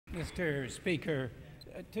Mr. Speaker,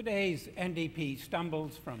 today's NDP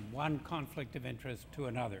stumbles from one conflict of interest to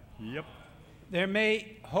another. Yep. There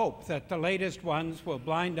may hope that the latest ones will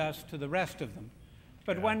blind us to the rest of them,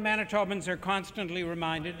 but when Manitobans are constantly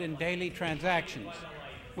reminded in daily transactions,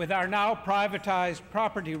 with our now privatized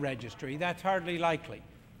property registry, that's hardly likely.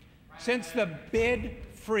 Since the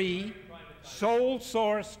bid-free,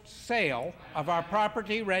 sole-sourced sale of our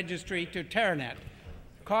property registry to Teranet,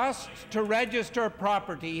 costs to register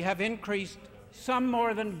property have increased, some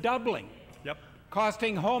more than doubling,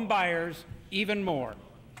 costing home buyers even more.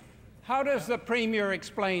 How does the Premier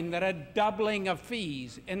explain that a doubling of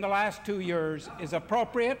fees in the last 2 years is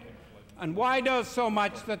appropriate? And why does so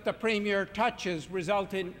much that the Premier touches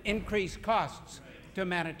result in increased costs to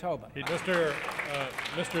Manitoba?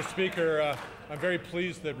 Mr. Speaker, I'm very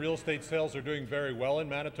pleased that real estate sales are doing very well in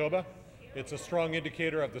Manitoba. It's a strong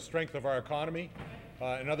indicator of the strength of our economy.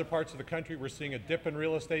 In other parts of the country, we're seeing a dip in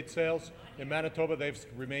real estate sales. In Manitoba, they've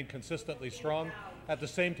remained consistently strong. At the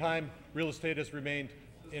same time, real estate has remained,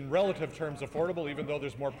 in relative terms, affordable, even though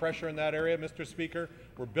there's more pressure in that area, Mr. Speaker.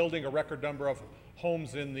 We're building a record number of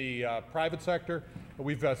homes in the private sector.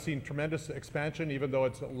 We've seen tremendous expansion, even though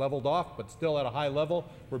it's leveled off, but still at a high level.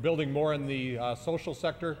 We're building more in the social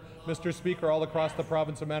sector, Mr. Speaker, all across the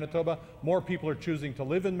province of Manitoba. More people are choosing to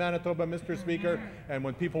live in Manitoba, Mr. Speaker, and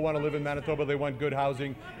when people want to live in Manitoba, they want good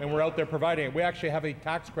housing, and we're out there providing it. We actually have a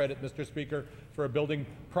tax credit, Mr. Speaker, for building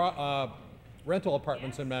rental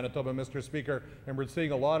apartments in Manitoba, Mr. Speaker, and we're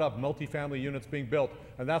seeing a lot of multifamily units being built,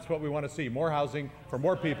 and that's what we want to see, more housing for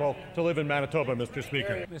more people to live in Manitoba, Mr.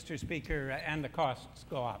 Speaker. Mr. Speaker, and the costs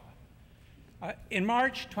go up. In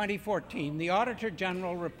March 2014, the Auditor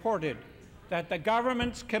General reported that the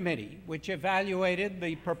government's committee, which evaluated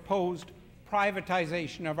the proposed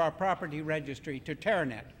privatization of our property registry to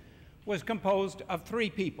Teranet, was composed of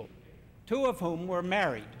 3 people, 2 of whom were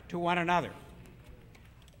married to one another.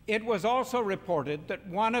 It was also reported that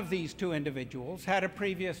one of these 2 individuals had a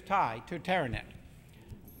previous tie to Teranet.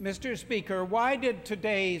 Mr. Speaker, why did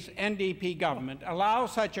today's NDP government allow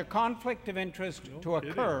such a conflict of interest to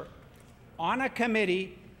occur on a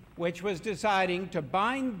committee which was deciding to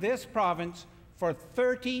bind this province for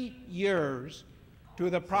 30 years to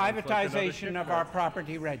the privatization of our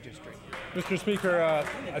property registry? Mr. Speaker,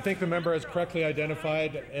 I think the member has correctly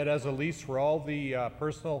identified it as a lease where all the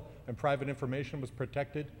personal and private information was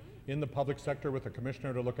protected in the public sector with a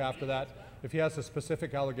commissioner to look after that. If he has a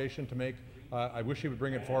specific allegation to make, I wish he would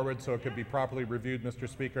bring it forward so it could be properly reviewed, Mr.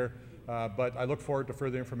 Speaker, but I look forward to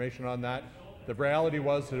further information on that. The reality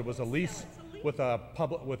was that it was a lease with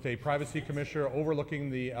a privacy commissioner overlooking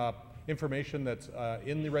the information that's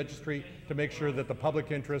in the registry to make sure that the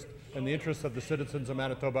public interest and the interests of the citizens of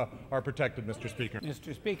Manitoba are protected, Mr. Speaker.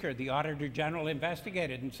 Mr. Speaker, the Auditor General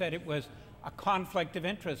investigated and said it was a conflict of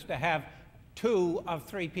interest to have 2 of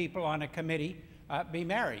 3 people on a committee be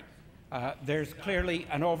married. There's clearly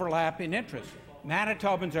an overlap in interest.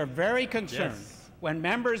 Manitobans are very concerned when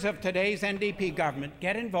members of today's NDP government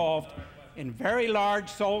get involved in very large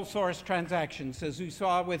sole source transactions, as we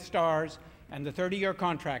saw with Stars and the 30-year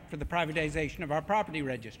contract for the privatization of our property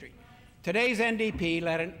registry. Today's NDP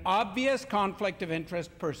let an obvious conflict of interest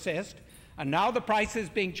persist, and now the prices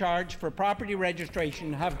being charged for property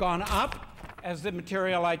registration have gone up, as the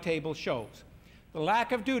material I table shows. The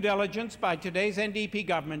lack of due diligence by today's NDP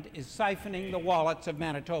government is siphoning the wallets of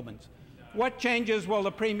Manitobans. What changes will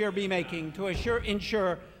the Premier be making to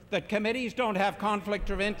ensure that committees don't have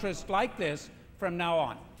conflict of interest like this from now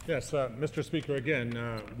on? Yes, Mr. Speaker,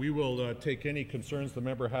 again, we will take any concerns the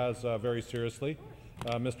member has very seriously.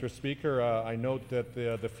 Mr. Speaker, I note that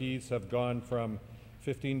the fees have gone from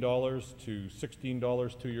 $15 to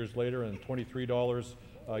 $16 2 years later and $23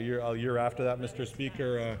 a year after that, Mr.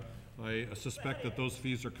 Speaker. I suspect that those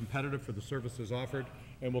fees are competitive for the services offered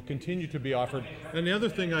and will continue to be offered. And the other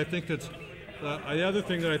thing I think that's that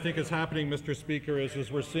I think is happening, Mr. Speaker,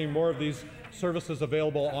 is we're seeing more of these services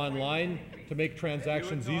available online to make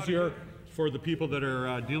transactions easier for the people that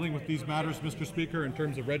are dealing with these matters, Mr. Speaker, in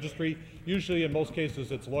terms of registry. Usually, in most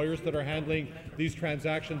cases, it's lawyers that are handling these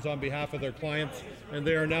transactions on behalf of their clients, and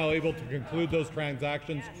they are now able to conclude those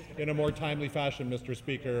transactions in a more timely fashion, Mr.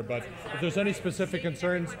 Speaker. But if there's any specific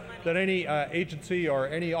concerns that any agency or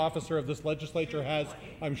any officer of this legislature has,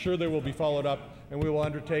 I'm sure they will be followed up, and we will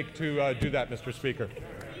undertake to do that, Mr. Speaker.